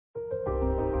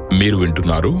మీరు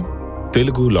వింటున్నారు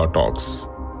తెలుగు లా talks.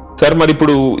 Sir, మరి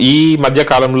ఇప్పుడు ఈ మధ్య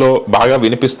కాలంలో బాగా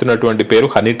వినిపిస్తున్నటువంటి పేరు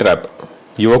హనీ ట్రాప్.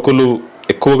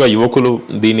 ఎక్కువగా యువకులు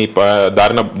దీని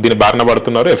బారిన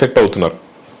పడుతున్నారు, ఎఫెక్ట్ అవుతున్నారు.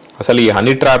 అసలు ఈ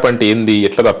హనీ ట్రాప్ అంటే ఏంది,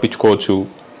 ఎట్లా తప్పించుకోవచ్చు,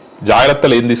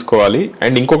 జాగ్రత్తలు ఏం తీసుకోవాలి,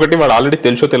 అండ్ ఇంకొకటి వాడు ఆల్రెడీ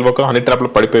తెలుసో తెలియక హనీ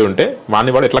ట్రాప్లో పడిపోయి ఉంటే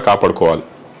వాడిని వాడు ఎట్లా కాపాడుకోవాలి?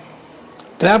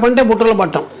 ట్రాప్ అంటే బుట్టలో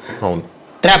పట్టం. అవును,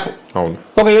 ట్రాప్. అవును,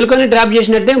 ఒక ఎలుకని ట్రాప్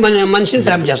చేసినట్టే మనిషిని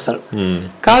ట్రాప్ చేస్తారు.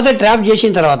 కాకపోతే ట్రాప్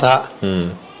చేసిన తర్వాత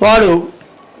వాడు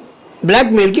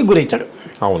బ్లాక్ మెయిల్కి గురవుతాడు.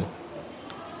 అవును,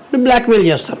 బ్లాక్ మెయిల్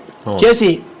చేస్తారు. చేసి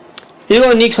ఇదిగో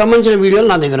నీకు సంబంధించిన వీడియోలు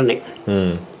నా దగ్గర ఉన్నాయి,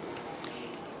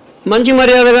 మంచి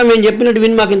మర్యాదగా మేము చెప్పినట్టు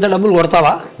విని మాకు ఇంత డబ్బులు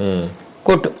కొడతావా,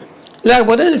 కొట్టు,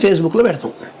 లేకపోతే నేను ఫేస్బుక్లో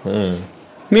పెడతాం,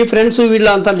 మీ ఫ్రెండ్స్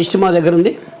వీళ్ళంతా లిస్ట్ మా దగ్గర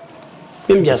ఉంది,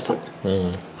 మేము చేస్తాం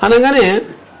అనగానే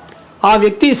ఆ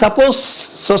వ్యక్తి సపోజ్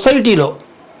సొసైటీలో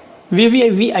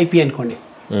విఐపి అనుకోండి,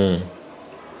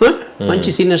 మంచి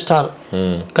సీనియర్ స్టార్,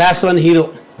 క్లాస్ 1 హీరో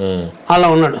అలా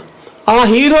ఉన్నాడు. ఆ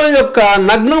హీరో యొక్క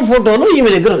నగ్నం ఫోటోలు ఈమె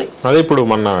దగ్గర ఉన్నాయి. అదే ఇప్పుడు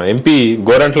మన MP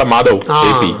Gorantla Madhav,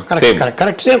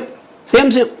 correct, same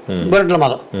Gorantla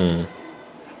Madhav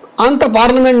అంత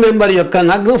పార్లమెంట్ మెంబర్ యొక్క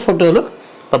నగ్నం ఫోటోలు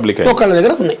ఒకళ్ళ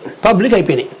దగ్గర ఉన్నాయి, పబ్లిక్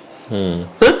అయిపోయినాయి.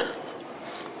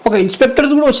 ఒక ఇన్స్పెక్టర్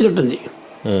కూడా వచ్చినట్టుంది,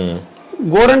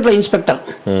 గోరంట్ల ఇన్స్పెక్టర్,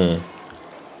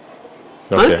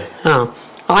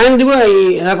 ఆయనది కూడా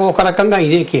ఒక రకంగా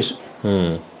ఇదే కేసు.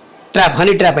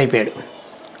 హనీ ట్రాప్ అయిపోయాడు.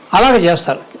 అలాగే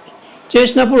చేస్తారు.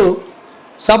 చేసినప్పుడు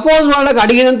సపోజ్ వాళ్ళకి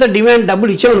అడిగినంత డిమాండ్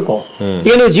డబ్బులు ఇచ్చావనుకో,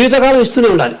 నేను జీవితకాలం ఇస్తూనే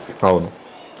ఉండాలి. అవును,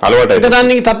 అలవాటు.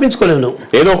 దాన్ని తప్పించుకోలేవు నువ్వు.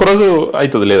 ఏదో ఒక రోజు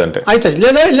అవుతుంది, లేదంటే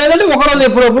ఒక రోజు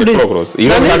ఎప్పుడప్పుడు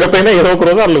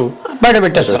బయట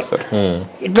పెట్టేస్తారు.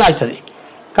 ఇట్లా అవుతుంది.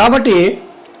 కాబట్టి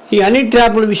ఈ హనీ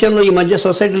ట్రాప్ల విషయంలో ఈ మధ్య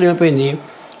సొసైటీలో ఏమైపోయింది,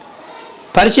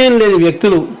 పరిచయం లేని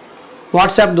వ్యక్తులు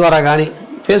వాట్సాప్ ద్వారా కానీ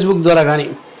ఫేస్బుక్ ద్వారా కానీ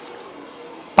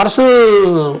పర్సనల్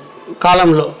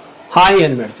కాలంలో హాయ్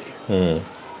అని పెడతాయి.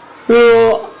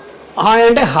 హాయ్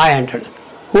అంటే హాయ్ అంటాడు,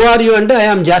 హూ ఆర్ యూ అంటే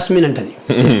ఐఎమ్ జాస్మిన్ అంటది.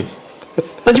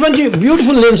 మంచి మంచి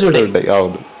బ్యూటిఫుల్ నేమ్స్ ఉంటాయి.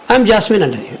 ఐఎమ్ జాస్మిన్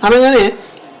అంటది. అనగానే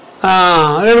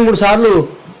 2-3 సార్లు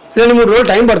 2-3 రోజులు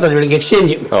టైం పడుతుంది వీడికి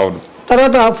ఎక్స్చేంజ్.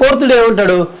 తర్వాత 4th డే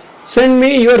ఏమంటాడు, సెండ్ మీ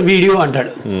యువర్ వీడియో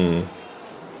అంటాడు.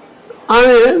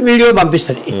 ఆమె వీడియో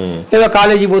పంపిస్తుంది. ఏదో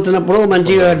కాలేజీ పోతున్నప్పుడు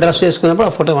మంచిగా డ్రెస్ వేసుకున్నప్పుడు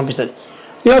ఆ ఫోటో పంపిస్తుంది.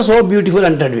 యు ఆర్ సో బ్యూటిఫుల్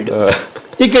అంటాడు వీడు.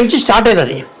 ఇక్కడి నుంచి స్టార్ట్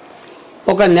అవుతుంది.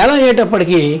 ఒక నెల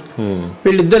అయ్యేటప్పటికి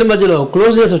వీళ్ళిద్దరి మధ్యలో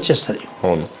క్లోజ్నెస్ వచ్చేస్తుంది.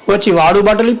 వచ్చి వాడు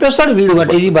బట్టలు ఇప్పేస్తాడు, వీడు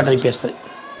బట్టలు ఇప్పేస్తుంది.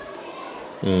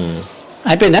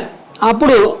 అయిపోయిందా?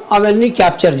 అప్పుడు అవన్నీ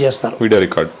క్యాప్చర్ చేస్తారు, వీడియో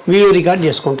రికార్డ్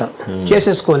చేసుకుంటారు.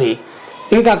 చేసేసుకొని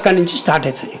ఇంకా అక్కడి నుంచి స్టార్ట్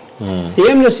అవుతుంది.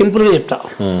 ఏం లేదు, సింపుల్గా చెప్తా,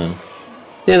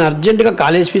 నేను అర్జెంటుగా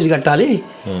కాలేజ్ ఫీజు కట్టాలి,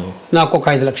 నాకు ఒక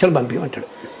 5 లక్షలు పంపించమంటాడు.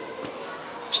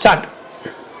 స్టార్ట్.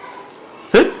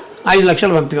 5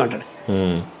 లక్షలు పంపించమంటాడు.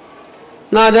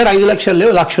 నా దగ్గర 5 లక్షలు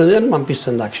లేవు, 1,00,000 ఉంది అని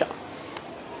పంపిస్తుంది 1,00,000.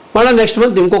 మళ్ళీ నెక్స్ట్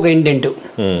మంత్ ఇంకొక ఇండెంట్,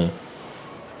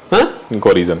 ఇంకో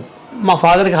రీజన్, మా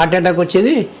ఫాదర్కి హార్ట్ అటాక్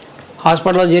వచ్చింది,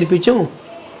 హాస్పిటల్లో చేర్పించాం,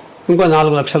 ఇంకో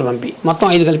 4 లక్షలు పంపి, మొత్తం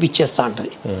 5 కలిపి ఇచ్చేస్తా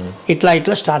అంటది.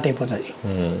 ఇట్లా స్టార్ట్ అయిపోతుంది.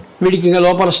 వీడికి ఇంకా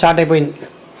లోపల స్టార్ట్ అయిపోయింది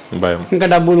ఇంకా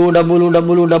డబ్బులు డబ్బులు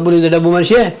డబ్బులు డబ్బులు, ఇది డబ్బు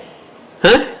మనిషే,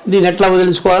 దీన్ని ఎట్లా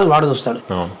వదిలించుకోవాలని వాడు చూస్తాడు.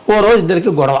 ఓ రోజు ఇద్దరికి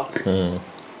గొడవ,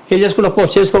 ఏం చేసుకుంటా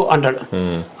చేసుకో అంటాడు.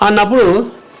 అన్నప్పుడు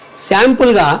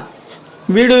శాంపుల్గా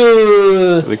వీడు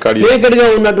నేకెడ్గా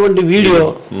ఉన్నటువంటి వీడియో,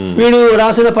 వీడు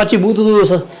రాసిన పచ్చి బూతు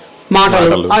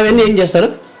మాటలు అవన్నీ ఏం చేస్తారు,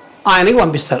 ఆయనకి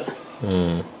పంపిస్తారు.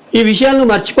 ఈ విషయాలను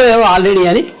మర్చిపోయావు ఆల్రెడీ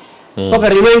అని ఒక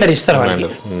రిమైండర్ ఇస్తారు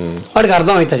వాడికి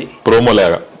అర్థం అవుతుంది.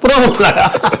 ప్రోమోలాగా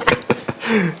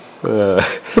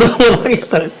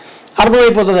ఇస్తారు,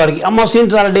 అర్థమైపోతుంది వాడికి. అమ్మ సీన్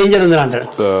చాలా డేంజర్ ఉంది అంటాడు.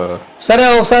 సరే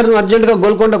ఒకసారి నువ్వు అర్జెంటుగా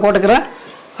గోల్కొండ కోటకి రా,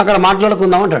 అక్కడ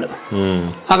మాట్లాడుకుందాం అంటాడు.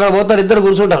 అక్కడ పోతారు, ఇద్దరు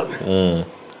కూర్చుంటారు,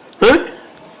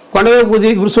 కొండవైపు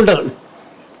కూర్చుంటారు.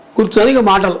 కూర్చొని ఇక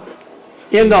మాటలు,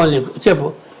 ఏం కావాలి నీకు చెప్పు,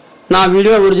 నా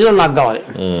వీడియో ఒరిజినల్ నాకు కావాలి,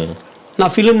 నా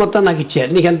ఫిలిం మొత్తం నాకు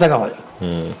ఇచ్చేయాలి, నీకు ఎంత కావాలి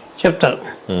చెప్తారు.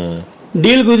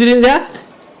 డీల్ కుదిరిందా,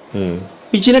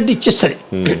 ఇచ్చినట్టు ఇచ్చేస్తుంది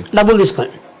డబ్బులు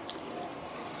తీసుకొని.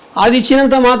 అది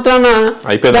ఇచ్చినంత మాత్రాన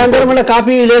దాని దగ్గర మళ్ళీ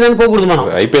కాపీ లేదనుకోకూడదు, మనం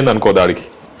అయిపోయింది అనుకో దాడికి.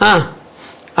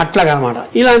 అట్లాగనమాట.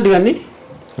 ఇలాంటివన్నీ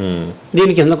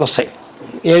దీని కిందకు వస్తాయి.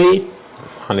 ఏది,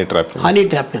 హనీ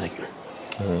ట్రాప్ మీదకి.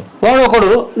 వాడు ఒకడు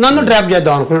నన్ను ట్రాప్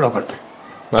చేద్దాం అనుకున్నాడు.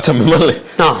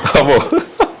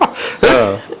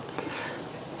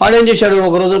 వాడు ఏం చేశాడు,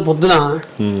 ఒక రోజు పొద్దున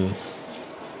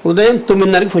ఉదయం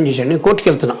 9:30కి ఫోన్ చేశాడు. నేను కోర్టుకి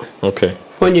వెళ్తున్నా.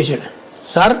 ఫోన్ చేశాడు,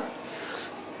 సార్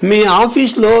మీ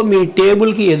ఆఫీస్లో మీ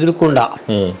టేబుల్కి ఎదురుకుండా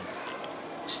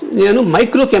నేను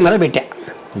మైక్రో కెమెరా పెట్టా,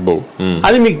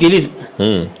 అది మీకు తెలీదు.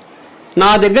 నా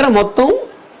దగ్గర మొత్తం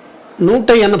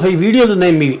 180 వీడియోలు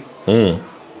ఉన్నాయి మీవి,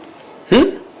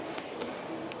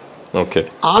 ఓకే.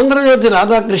 ఆంధ్రజ్యోతి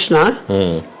రాధాకృష్ణ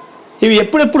ఇవి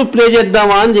ఎప్పుడెప్పుడు ప్లే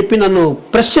చేద్దామా అని చెప్పి నన్ను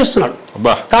ప్రెస్ చేస్తున్నాడు,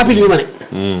 కాపీలు ఇవ్వమని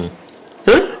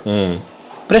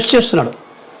ప్రెస్ చేస్తున్నాడు.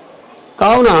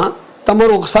 కావున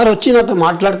తమరు ఒకసారి వచ్చి నాతో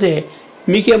మాట్లాడితే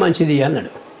మీకే మంచిది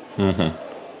అన్నాడు.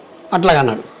 అట్లాగా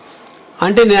అన్నాడు.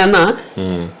 అంటే నేను అన్నా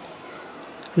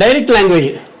డైరెక్ట్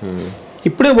లాంగ్వేజ్,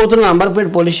 ఇప్పుడే పోతున్నా అంబర్పేట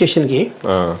పోలీస్ స్టేషన్కి,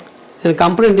 నేను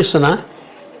కంప్లైంట్ ఇస్తున్నా,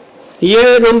 ఏ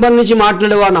నంబర్ నుంచి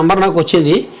మాట్లాడే ఆ నంబర్ నాకు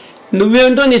వచ్చింది,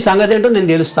 నువ్వేంటో నీ సంగతి ఏంటో నేను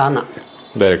తెలుస్తా అన్నా.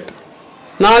 డైరెక్ట్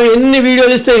నా ఎన్ని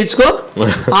వీడియోలు ఇస్తే ఇచ్చుకో,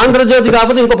 ఆంధ్రజ్యోతి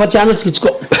కాకపోతే ఇంకో 10 ఛానల్స్కి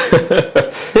ఇచ్చుకో,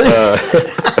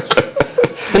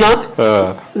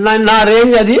 నా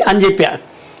రేంజ్ అది అని చెప్పా.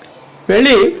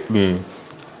 వెళ్ళి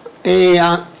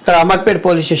ఇక్కడ అమర్పేట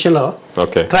పోలీస్ స్టేషన్లో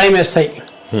క్రైమ్ ఎస్ఐ,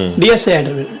 డిఎస్ఐ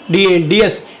అంటారు,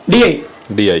 డిఐ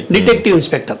డిటెక్టివ్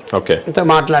ఇన్స్పెక్టర్ ఇంత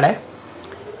మాట్లాడా.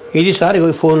 ఇది సార్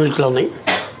ఇవి ఫోన్లు ఇట్లా ఉన్నాయి,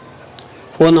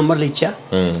 ఫోన్ నంబర్లు ఇచ్చా,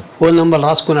 ఫోన్ నంబర్లు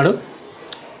రాసుకున్నాడు.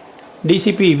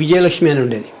 డీసీపీ విజయలక్ష్మి అని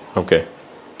ఉండేది,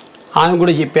 ఆమె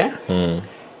కూడా చెప్పా.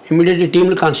 ఇమీడియట్లీ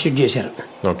టీంలు కాన్స్టిట్యూట్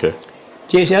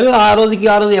చేశారు. ఆ రోజు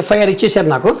ఎఫ్ఐఆర్ ఇచ్చేశారు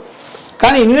నాకు.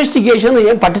 కానీ ఇన్వెస్టిగేషన్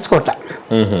ఏం పట్టించుకోవట్లే,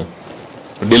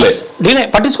 డిలే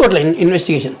పట్టించుకోవట్లే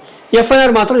ఇన్వెస్టిగేషన్.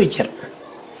 ఎఫ్ఐఆర్ మాత్రం ఇచ్చారు.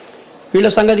 వీళ్ళ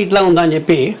సంగతి ఇట్లా ఉందా అని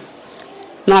చెప్పి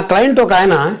నా క్లయింట్ ఒక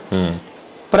ఆయన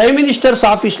ప్రైమ్ మినిస్టర్స్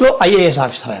ఆఫీస్లో ఐఏఎస్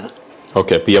ఆఫీసర్, ఆయన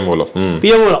పిఎంఓలో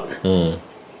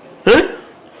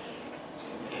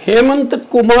హేమంత్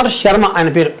కుమార్ శర్మ ఆయన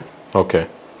పేరు,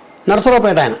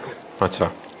 నరసరావుపేట ఆయన.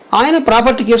 ఆయన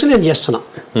ప్రాపర్టీ కేసు నేను చేస్తున్నా.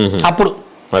 అప్పుడు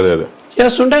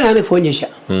చేస్తుంటే ఆయనకు ఫోన్ చేశా,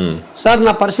 సార్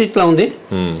నా పరిస్థితి ఇట్లా ఉంది,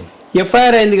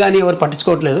 ఎఫ్ఐఆర్ అయింది కానీ ఎవరు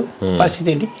పట్టించుకోవట్లేదు, పరిస్థితి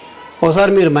ఏంటి,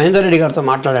 ఒకసారి మీరు మహేందర్ రెడ్డి గారితో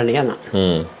మాట్లాడండి అన్న.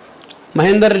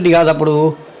 మహేందర్ రెడ్డి కాదు అప్పుడు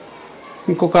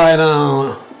ఇంకొక ఆయన,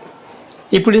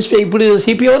 ఇప్పుడు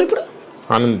సిపి ఎవరు ఇప్పుడు,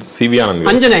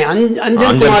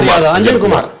 అంజన్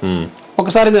కుమార్.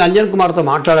 ఒకసారి మీరు అంజన్ కుమార్తో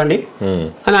మాట్లాడండి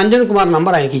అని అంజన్ కుమార్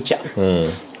నంబర్ ఆయనకి ఇచ్చా.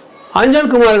 అంజన్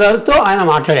కుమార్ గారితో ఆయన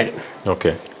మాట్లాడాడు.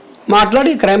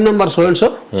 మాట్లాడి క్రైమ్ నంబర్ సో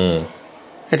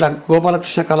ఇట్లా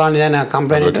గోపాలకృష్ణ కళానిధి అనే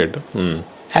కంప్లైంట్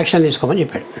యాక్షన్ తీసుకోమని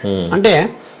చెప్పాడు. అంటే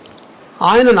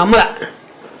ఆయన నమ్మలా,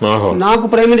 నాకు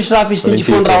ప్రైమ్ మినిస్టర్ ఆఫీస్ నుంచి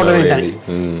ఫోన్ రావడం ఏంటని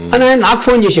అని ఆయన నాకు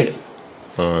ఫోన్ చేశాడు.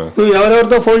 నువ్వు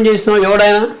ఎవరెవరితో ఫోన్ చేస్తున్నావు,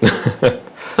 ఎవడైనా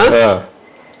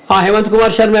హేమంత్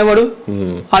కుమార్ శర్మ ఎవడు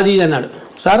అది ఇది అన్నాడు.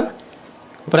 సార్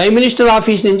ప్రైమ్ మినిస్టర్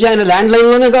ఆఫీస్ నుంచి ఆయన ల్యాండ్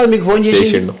లైన్లోనే కాదు మీకు ఫోన్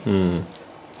చేసిండు,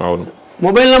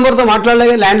 మొబైల్ నెంబర్తో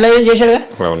మాట్లాడలేక ల్యాండ్ లైన్ చేశాడుగా,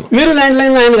 మీరు ల్యాండ్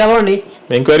లైన్ ఆయన కలవండి,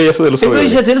 ఎంక్వైరీ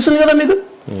చేస్తే తెలుస్తుంది కదా మీకు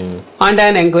అంటే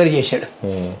ఆయన ఎంక్వైరీ చేశాడు.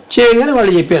 చేయగానే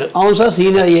వాళ్ళు చెప్పారు, అవును సార్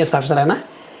సీనియర్ ఐఏఎస్ ఆఫీసర్ ఆయన,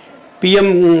 పిఎం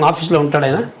ఆఫీస్లో ఉంటాడు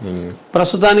ఆయన,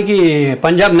 ప్రస్తుతానికి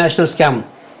Punjab national scam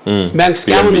bank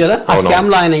scam ఉంది కదా, ఆ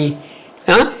స్కామ్లో ఆయన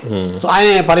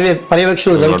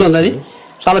పర్యవేక్షణ జరుగుతుంది, అది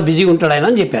చాలా బిజీగా ఉంటాడు ఆయన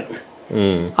అని చెప్పారు.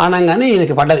 అనగానే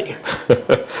ఈయనకి పడ్డది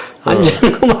అంజన్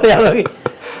కుమార్ యాదవ్కి.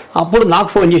 అప్పుడు నాకు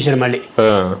ఫోన్ చేశాడు, మళ్ళీ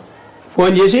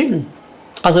ఫోన్ చేసి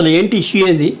అసలు ఏంటి ఇష్యూ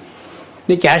ఏంది,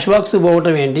 నీ క్యాష్ బాక్స్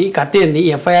పోవటం ఏంటి, కత్తి ఏంది,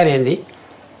 ఎఫ్ఐఆర్ ఏంది,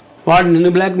 వాడు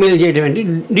నిన్ను బ్లాక్మెయిల్ చేయడం ఏంటి,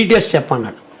 డీటెయిల్స్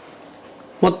చెప్పన్నాడు.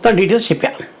 మొత్తం డీటెయిల్స్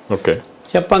చెప్పా.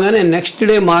 చెప్పగానే నెక్స్ట్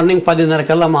డే మార్నింగ్ 10:30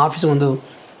 కల్లా మా ఆఫీస్ ముందు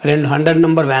 200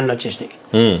 నెంబర్ వ్యాన్లు వచ్చేసినాయి,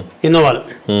 ఇన్నోవాలు.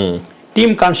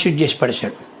 టీమ్ కాన్స్టిట్యూట్ చేసి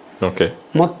పడేశాడు.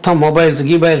 మొత్తం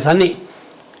మొబైల్స్ అన్నీ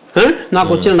నాకు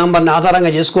వచ్చిన నంబర్ని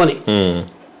ఆధారంగా చేసుకొని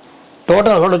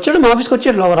టోటల్ వాడు వచ్చాడు, మా ఆఫీస్కి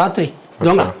వచ్చాడు రాత్రి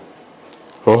దొంగ.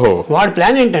 వాడి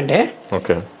ప్లాన్ ఏంటంటే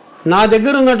నా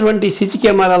దగ్గర ఉన్నటువంటి సీసీ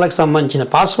కెమెరాలకు సంబంధించిన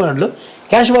పాస్వర్డ్లు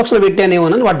క్యాష్ బాక్స్లో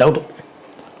పెట్టానేమోనని వాడు డౌట్.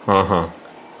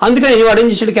 అందుకని వాడు ఏం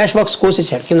చేసాడు, క్యాష్ బాక్స్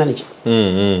కోసేసాడు కింద నుంచి,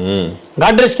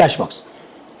 గాడ్రేజ్ క్యాష్ బాక్స్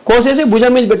కోసేసి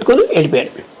భుజం మీద పెట్టుకొని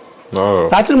వెళ్ళిపోయాడు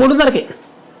రాత్రి 3:30కి.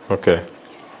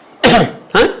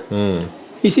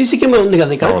 ఈ సీసీ కెమెరా ఉంది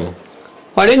కదా ఇక్కడ,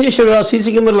 వాడు ఏం చేశాడు, ఆ సీసీ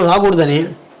కెమెరాలో రాకూడదని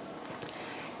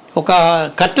ఒక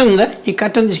కర్టన్ ఉందా, ఈ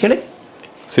కర్టన్ తీసుకెళ్ళి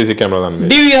సీసీ కెమెరా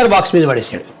డివిఆర్ బాక్స్ మీద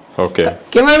పడేసాడు.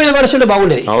 కెమెరా మీద పడేసాడు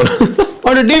బాగుండేది,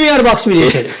 వాడు డివిఆర్ బాక్స్ మీద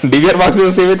వేసాడు. డివిఆర్ బాక్స్ మీద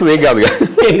ఏం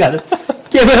కాదు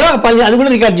కెమెరా అది కూడా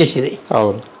రికార్డ్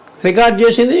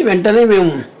చేసింది. వెంటనే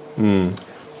మేము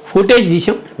ఫుటేజ్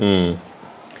తీసాం,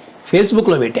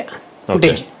 ఫేస్బుక్లో పెట్టా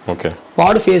ఫుటేజ్.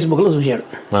 వాడు ఫేస్బుక్లో చూశాడు,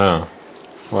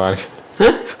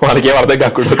 వాడికి ఏం అర్థం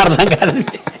కాలేదు.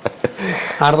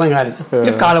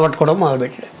 కాలు పట్టుకోవడం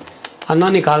మొదలుపెట్టాడు. అన్నా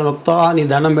నీ కాలు మొక్తా, నీ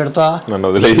దండం పెడతా, నన్ను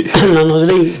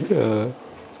వదిలేయి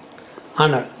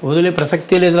అన్నాడు. వదిలే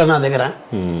ప్రసక్తే లేదురా నా దగ్గర.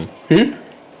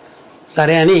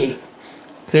 సరే అని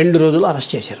 2 రోజులు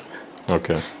అరెస్ట్ చేశారు.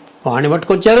 వాడిని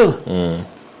పట్టుకొచ్చారు.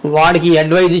 వాడికి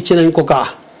అడ్వైజ్ ఇచ్చిన ఇంకొక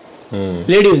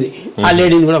లేడీ ఉంది, ఆ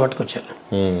లేడీని కూడా పట్టుకొచ్చారు.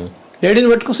 లేడీని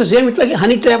పట్టుకొస్తే సేమ్ ఇట్లా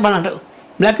హనీ ట్రాప్ అన్నట్టు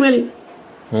బ్లాక్మెయిలింగ్.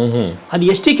 అది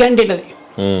ఎస్టీ క్యాండిడేట్, అది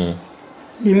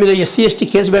నీ మీద ఎస్సీ ఎస్టీ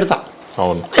కేసు పెడతా.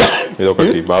 అవును, ఇది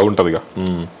ఒకటి బాగుంటుందిగా.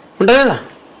 ఉంటుంది కదా,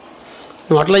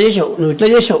 నువ్వు అట్లా చేసావు, నువ్వు ఇట్లా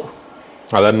చేసావు,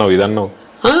 అదన్నావు ఇదన్నావు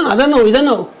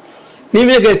ఇదన్నావు, నీ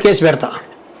మీద కేసు పెడతా.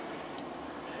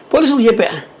 పోలీసులకు చెప్పా,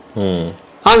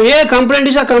 ఆమె ఏ కంప్లైంట్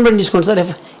ఇస్తే ఆ కంప్లైంట్ తీసుకోండి సార్,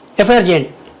 ఎఫ్ఐఆర్ చేయండి,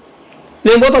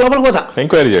 నేను పోతా, లోపలికి పోతా,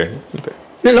 ఎంక్వైరీ చేయండి అంతే,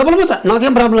 నేను లోపలికి పోతా,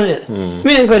 నాకేం ప్రాబ్లం లేదు,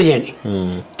 మీరు ఎంక్వైరీ చేయండి.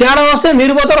 తేడా వస్తే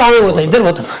మీరు పోతారు, ఆమె పోతారు, ఇద్దరు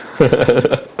పోతారు.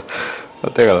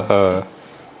 అంతే కదా.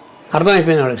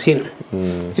 అర్థమైపోయింది వాళ్ళకి సీన్.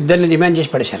 ఇద్దరిని డిమాండ్ చేసి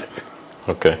పడేశారు.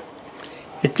 ఓకే,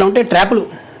 ఇట్లా ఉంటే ట్రాప్లు,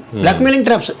 బ్లాక్మెయిలింగ్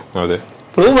ట్రాప్స్. అదే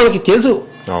ఇప్పుడు మనకి తెలుసు,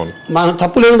 అవును, మన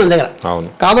తప్పు లేదు మన దగ్గర, అవును,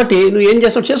 కాబట్టి నువ్వు ఏం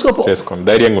చేస్తావు చేసుకోండి,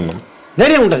 ధైర్యంగా ఉన్నాం,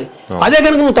 ధైర్యం ఉంటుంది. అదే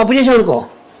కనుక నువ్వు తప్పు చేసావు అనుకో,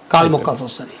 కాలు మొక్కాల్సి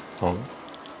వస్తుంది. అవును,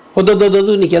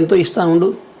 వద్దు నీకు ఎంతో ఇస్తా ఉండు,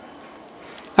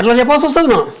 అట్లా చెప్పాల్సి వస్తుంది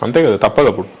మనం. అంతే కదా,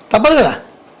 తప్పదు కదా.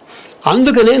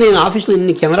 అందుకనే నేను ఆఫీస్లో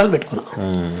ఇన్ని కెమెరాలు పెట్టుకున్నా,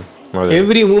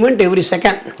 every moment every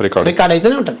second record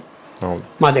అయితేనే ఉంటుంది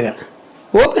మా దగ్గర,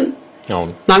 ఓపెన్.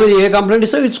 అవును, నా మీద ఏ కంప్లైంట్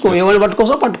ఇస్తావు ఇచ్చుకో, ఏమైనా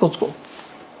పట్టుకోవచ్చుకో,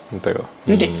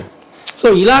 అంతే. సో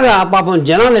ఇలాగా పాపం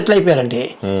జనాలు ఎట్లా అయిపోయారంటే,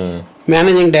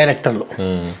 మేనేజింగ్ డైరెక్టర్లు,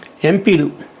 ఎంపీలు,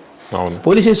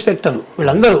 పోలీస్ ఇన్స్పెక్టర్లు,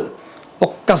 వీళ్ళందరూ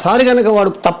ఒక్కసారి కనుక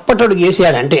వాడు తప్పటడుగు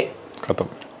వేసేయాడంటే ఖతం.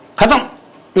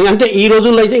 అంటే ఈ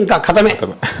రోజుల్లో అయితే ఇంకా ఖతమే.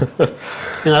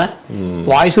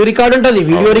 వాయిస్ రికార్డు ఉంటుంది,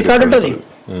 వీడియో రికార్డు ఉంటుంది,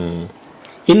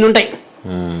 ఇన్ని ఉంటాయి,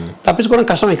 తప్పించుకోవడం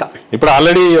కష్టం. ఇక ఇప్పుడు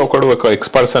ఆల్రెడీ ఒక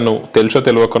ఎక్స్పర్సన్ తెలుసో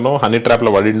తెలియకనో హనీ ట్రాప్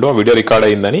లో పడిండో, వీడియో రికార్డ్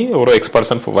అయిందని ఎవరో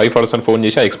వైఫ్ పర్సన్ ఫోన్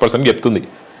చేసి ఆ ఎక్స్పర్సన్ చెప్తుంది,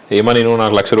 ఏమని నువ్వు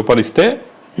నాకు ₹1,00,000 ఇస్తే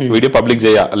వీడియో పబ్లిక్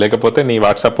చేయ, లేకపోతే నీ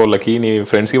వాట్సాప్ వాళ్ళకి నీ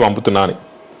ఫ్రెండ్స్కి పంపుతున్నా అని.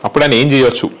 అప్పుడు ఆయన ఏం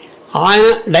చేయొచ్చు? ఆయన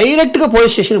డైరెక్ట్గా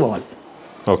పోలీస్ స్టేషన్కి పోవాలి.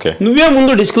 ఓకే, నువ్వే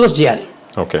ముందు డిస్క్లోజ్ చేయాలి.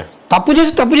 ఓకే, తప్పు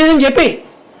చేసి చెప్పి,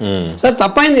 సార్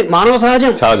తప్పైంది, మానవ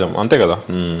సహజం, అంతే కదా.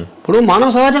 ఇప్పుడు మానవ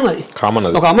సహజం, అది కామన్.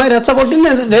 ఒక అమ్మాయి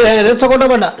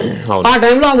రెచ్చగొట్టబడ్డా, ఆ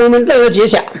టైంలో ఆ మూమెంట్లో ఏదో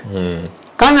చేశా,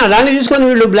 కానీ దాన్ని తీసుకొని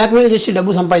వీళ్ళు బ్లాక్మెయిల్ చేసి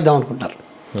డబ్బు సంపాదిద్దాం అనుకుంటారు.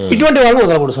 ఇటువంటి వాళ్ళు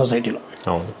వదలకూడదు సొసైటీలో.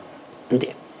 అవును, అంతే.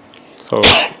 సో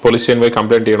పోలీస్ స్టేషన్ పోయి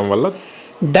కంప్లైంట్ చేయడం వల్ల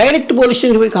డైరెక్ట్ పోలీస్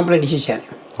స్టేషన్ పోయి కంప్లైంట్ ఇచ్చేసేయాలి.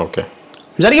 ఓకే,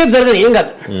 జరిగేది ఏం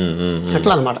కాదు,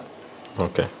 అట్లా అనమాట.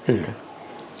 Okay,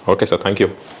 okay sir, thank you.